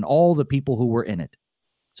upon all the people who were in it.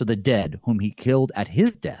 So the dead whom he killed at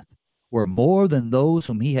his death were more than those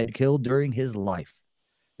whom he had killed during his life.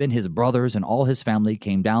 Then his brothers and all his family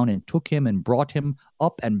came down and took him and brought him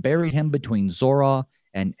up and buried him between Zorah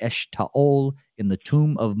and Eshtaol in the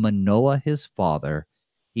tomb of Manoah his father.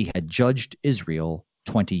 He had judged Israel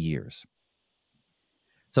 20 years.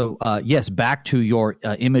 So, yes, back to your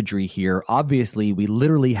imagery here. Obviously, we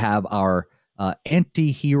literally have our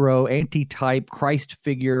anti-hero, anti-type Christ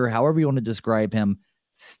figure, however you want to describe him,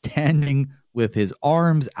 standing with his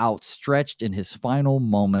arms outstretched in his final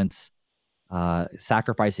moments,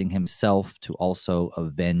 sacrificing himself to also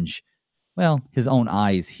avenge, his own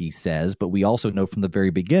eyes, he says. But we also know from the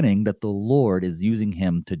very beginning that the Lord is using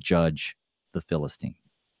him to judge the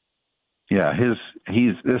Philistines. Yeah,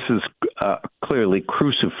 this is clearly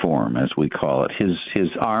cruciform, as we call it. His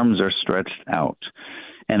arms are stretched out.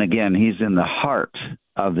 And again, he's in the heart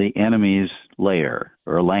of the enemy's lair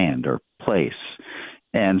or land or place.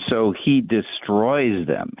 And so he destroys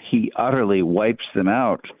them. He utterly wipes them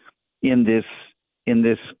out in this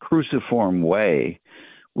cruciform way,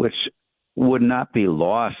 which would not be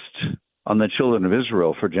lost on the children of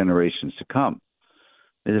Israel for generations to come.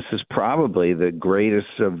 This is probably the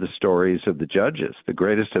greatest of the stories of the Judges, the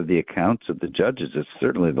greatest of the accounts of the Judges. It's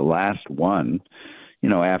certainly the last one.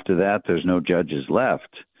 After that, there's no judges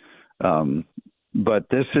left. But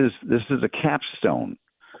this is a capstone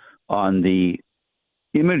on the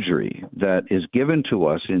imagery that is given to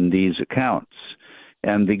us in these accounts.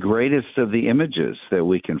 And the greatest of the images that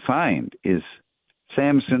we can find is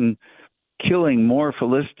Samson killing more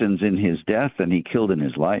Philistines in his death than he killed in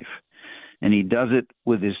his life. And he does it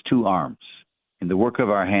with his 2 arms. In the work of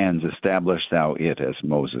our hands, establish thou it, as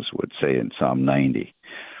Moses would say in Psalm 90.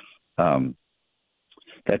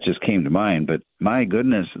 That just came to mind. But my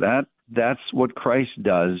goodness, that's what Christ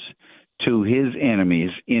does to his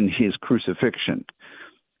enemies in his crucifixion.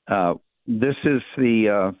 This is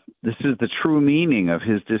the true meaning of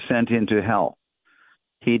his descent into hell.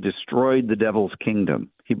 He destroyed the devil's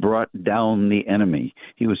kingdom. He brought down the enemy.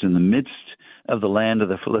 He was in the midst of the land of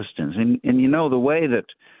the Philistines. And the way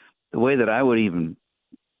that I would even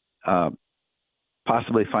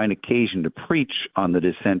possibly find occasion to preach on the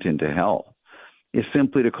descent into hell is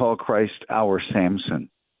simply to call Christ our Samson,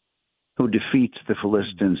 who defeats the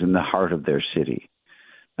Philistines in the heart of their city.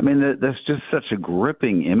 I mean, that's just such a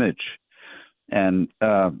gripping image. And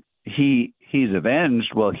he's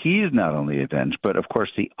avenged. Well, he's not only avenged, but of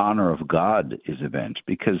course the honor of God is avenged,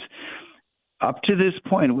 because up to this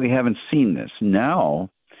point we haven't seen this. Now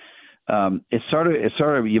it's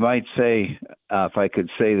sort of you might say, if I could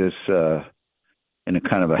say this in a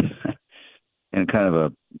kind of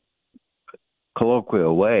a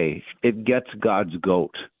colloquial way, it gets God's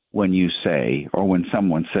goat when you say, or when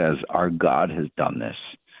someone says, our God has done this,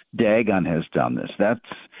 Dagon has done this.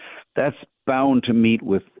 That's bound to meet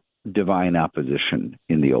with divine opposition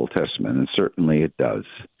in the Old Testament, and certainly it does.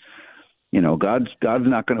 You know, God's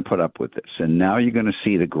not going to put up with this. And now you're going to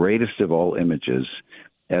see the greatest of all images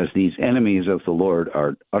as these enemies of the Lord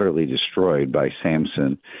are utterly destroyed by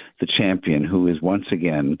Samson, the champion, who is once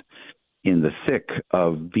again in the thick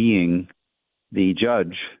of being the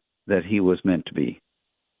judge that he was meant to be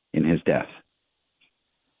in his death.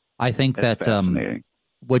 I think that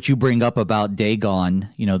what you bring up about Dagon,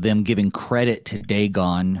 you know, them giving credit to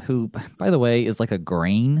Dagon, who, by the way, is like a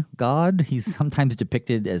grain god. He's sometimes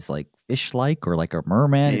depicted as like fish-like or like a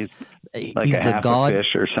merman. He's like the god,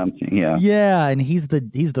 fish or something. Yeah, yeah, and he's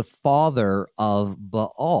the father of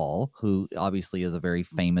Baal, who obviously is a very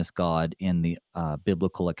famous god in the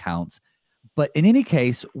biblical accounts. But in any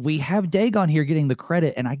case, we have Dagon here getting the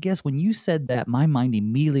credit. And I guess when you said that, my mind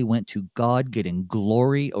immediately went to God getting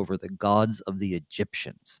glory over the gods of the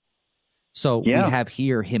Egyptians. So we have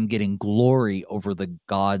here him getting glory over the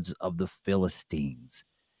gods of the Philistines.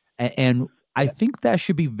 And I think that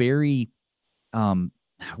should be very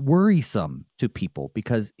worrisome to people,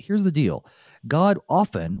 because here's the deal. God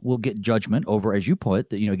often will get judgment over, as you put,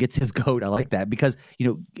 gets his goat. I like that, because,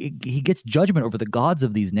 he gets judgment over the gods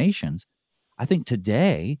of these nations. I think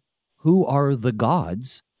today, who are the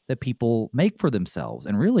gods that people make for themselves?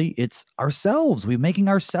 And really, it's ourselves. We're making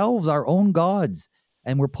ourselves our own gods,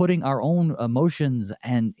 and we're putting our own emotions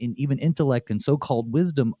and even intellect and so-called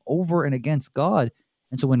wisdom over and against God.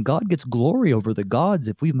 And so when God gets glory over the gods,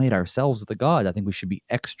 if we've made ourselves the God, I think we should be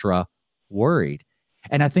extra worried.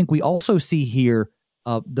 And I think we also see here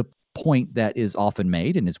the point that is often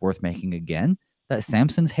made, and is worth making again, that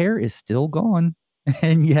Samson's hair is still gone.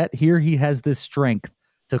 And yet here he has this strength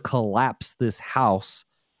to collapse this house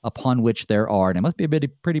upon which there are, and it must be a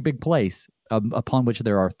pretty big place, upon which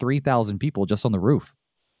there are 3,000 people just on the roof.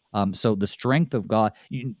 So the strength of God,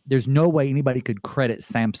 there's no way anybody could credit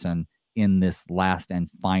Samson in this last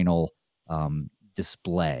and final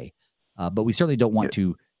display. But we certainly don't want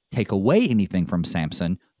to take away anything from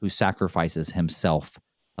Samson, who sacrifices himself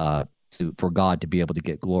for God to be able to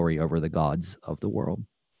get glory over the gods of the world.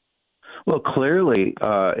 Well, clearly,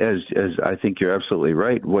 as I think you're absolutely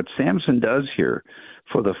right, what Samson does here,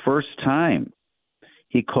 for the first time,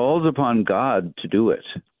 he calls upon God to do it.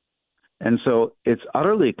 And so it's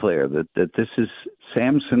utterly clear that this is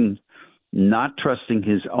Samson not trusting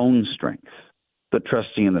his own strength, but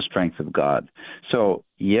trusting in the strength of God. So,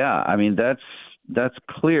 yeah, I mean, that's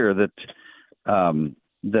clear that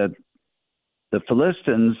that the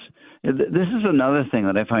Philistines, this is another thing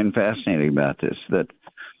that I find fascinating about this, that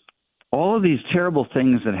all of these terrible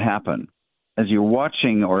things that happen as you're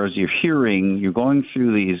watching or as you're hearing, you're going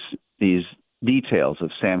through these details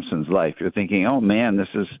of Samson's life. You're thinking, oh man,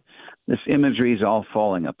 this imagery is all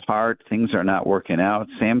falling apart. Things are not working out.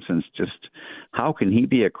 Samson's just, how can he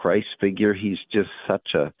be a Christ figure? He's just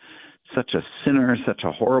such a sinner, such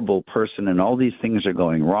a horrible person, and all these things are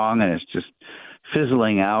going wrong, and it's just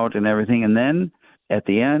fizzling out and everything. And then at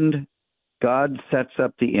the end, God sets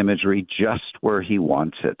up the imagery just where he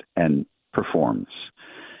wants it and performs.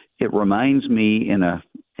 It reminds me in a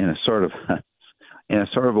sort of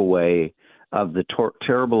a way of the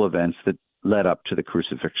terrible events that led up to the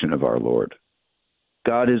crucifixion of our Lord.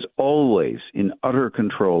 God is always in utter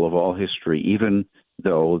control of all history, even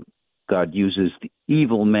though God uses the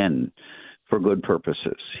evil men for good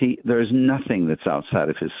purposes. There's nothing that's outside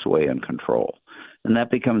of his sway and control. And that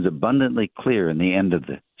becomes abundantly clear in the end of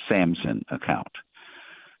the Samson account.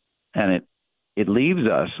 And it leaves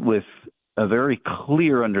us with a very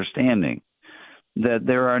clear understanding that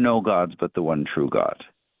there are no gods but the one true God,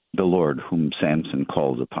 the Lord whom Samson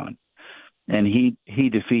calls upon. And he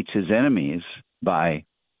defeats his enemies by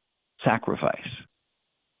sacrifice,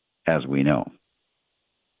 as we know.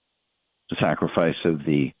 The sacrifice of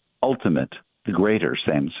the ultimate, the greater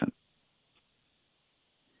Samson.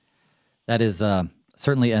 That is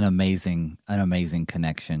Certainly an amazing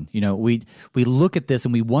connection. We look at this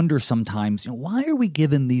and we wonder sometimes, why are we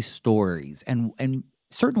given these stories? And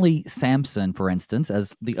certainly Samson, for instance,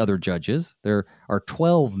 as the other judges, there are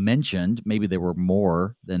 12 mentioned. Maybe there were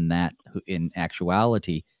more than that in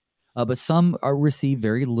actuality. But some receive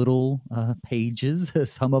very little pages.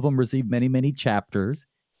 Some of them receive many, many chapters.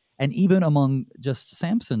 And even among just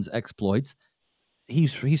Samson's exploits, he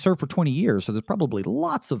served for 20 years, so there's probably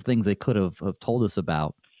lots of things they could have told us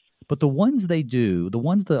about. But the ones they do, the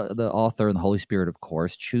ones the author and the Holy Spirit, of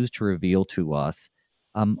course, choose to reveal to us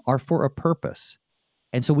are for a purpose.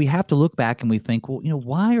 And so we have to look back and we think, well,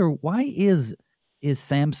 why is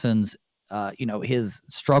Samson's, his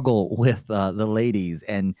struggle with the ladies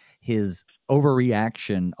and his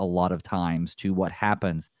overreaction a lot of times to what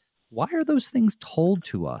happens, why are those things told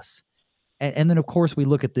to us? And then, of course, we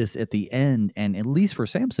look at this at the end, and at least for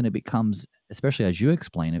Samson, it becomes, especially as you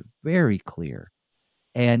explain it, very clear.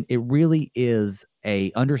 And it really is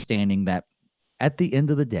a understanding that at the end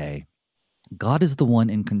of the day, God is the one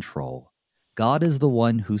in control. God is the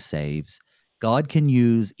one who saves. God can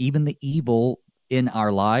use even the evil in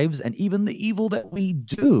our lives and even the evil that we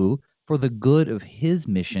do for the good of his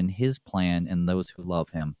mission, his plan, and those who love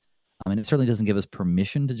him. And it certainly doesn't give us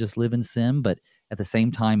permission to just live in sin, but at the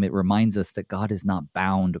same time, it reminds us that God is not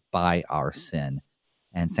bound by our sin.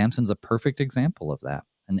 And Samson's a perfect example of that.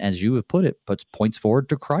 And as you have put it, points forward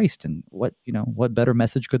to Christ. And what better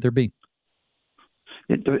message could there be?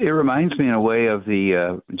 It reminds me in a way of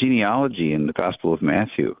the genealogy in the Gospel of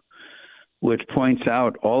Matthew, which points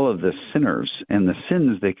out all of the sinners and the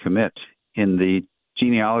sins they commit in the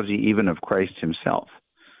genealogy even of Christ himself.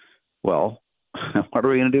 Well, what are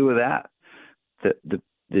we going to do with that?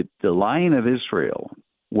 The line of Israel,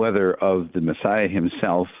 whether of the Messiah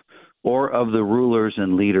himself or of the rulers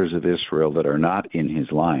and leaders of Israel that are not in his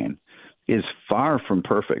line, is far from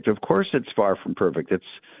perfect. Of course it's far from perfect.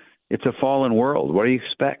 It's a fallen world. What do you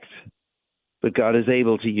expect? But God is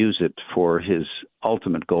able to use it for his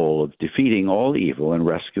ultimate goal of defeating all evil and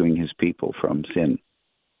rescuing his people from sin.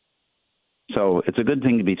 So it's a good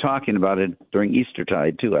thing to be talking about it during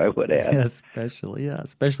Eastertide, too, I would add.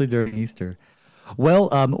 Especially during Easter. Well,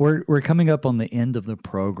 we're coming up on the end of the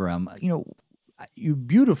program. You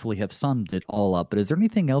beautifully have summed it all up, but is there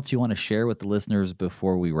anything else you want to share with the listeners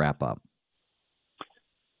before we wrap up?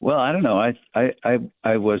 Well, I don't know.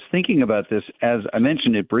 I was thinking about this as I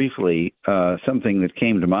mentioned it briefly, something that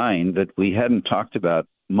came to mind that we hadn't talked about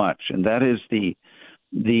much, and that is the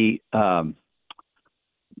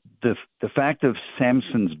fact of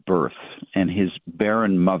Samson's birth and his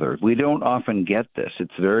barren mother. We don't often get this.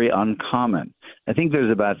 It's very uncommon. I think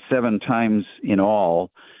there's about 7 times in all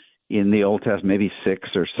in the Old Testament, maybe 6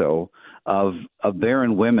 or so, of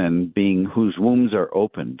barren women whose wombs are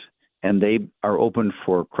opened, and they are opened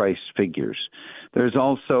for Christ's figures. There's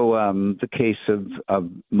also the case of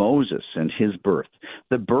Moses and his birth.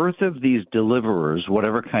 The birth of these deliverers,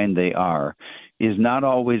 whatever kind they are, is not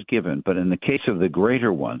always given. But in the case of the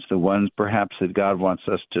greater ones, the ones perhaps that God wants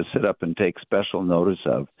us to sit up and take special notice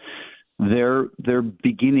of, their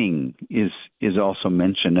beginning is also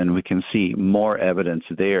mentioned, and we can see more evidence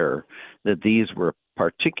there that these were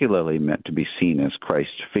particularly meant to be seen as Christ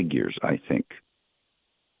figures, I think.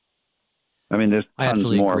 I mean, there's tons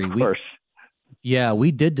more, of course.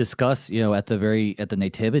 We did discuss, at the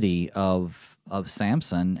nativity of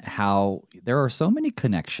Samson, how there are so many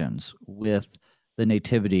connections with the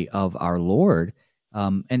nativity of our Lord,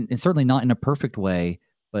 and certainly not in a perfect way,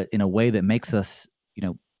 but in a way that makes us,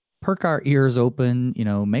 perk our ears open,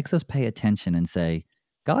 makes us pay attention and say,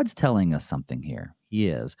 God's telling us something here. He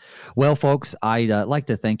is. Well, folks, I'd like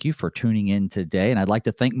to thank you for tuning in today, and I'd like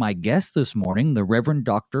to thank my guest this morning, the Reverend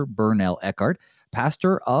Dr. Burnell Eckardt,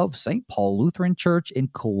 pastor of St. Paul Lutheran Church in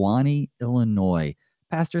Kewanee, Illinois.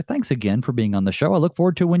 Pastor, thanks again for being on the show. I look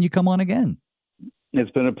forward to when you come on again.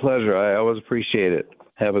 It's been a pleasure. I always appreciate it.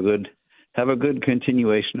 Have a good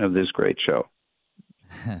continuation of this great show.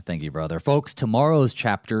 Thank you, brother. Folks, tomorrow's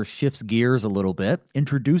chapter shifts gears a little bit,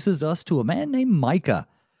 introduces us to a man named Micah.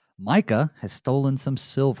 Micah has stolen some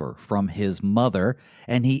silver from his mother,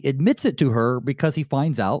 and he admits it to her because he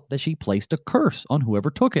finds out that she placed a curse on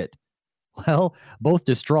whoever took it. Well, both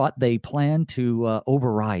distraught, they plan to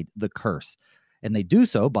override the curse, and they do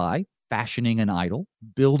so by fashioning an idol,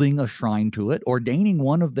 building a shrine to it, ordaining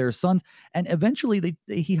one of their sons, and eventually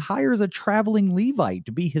he hires a traveling Levite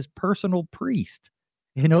to be his personal priest.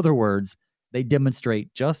 In other words, they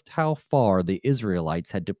demonstrate just how far the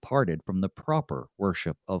Israelites had departed from the proper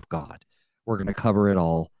worship of God. We're going to cover it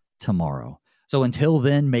all tomorrow. So until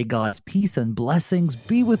then, may God's peace and blessings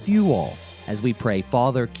be with you all. as we pray,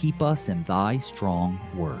 Father, keep us in thy strong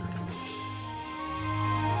word.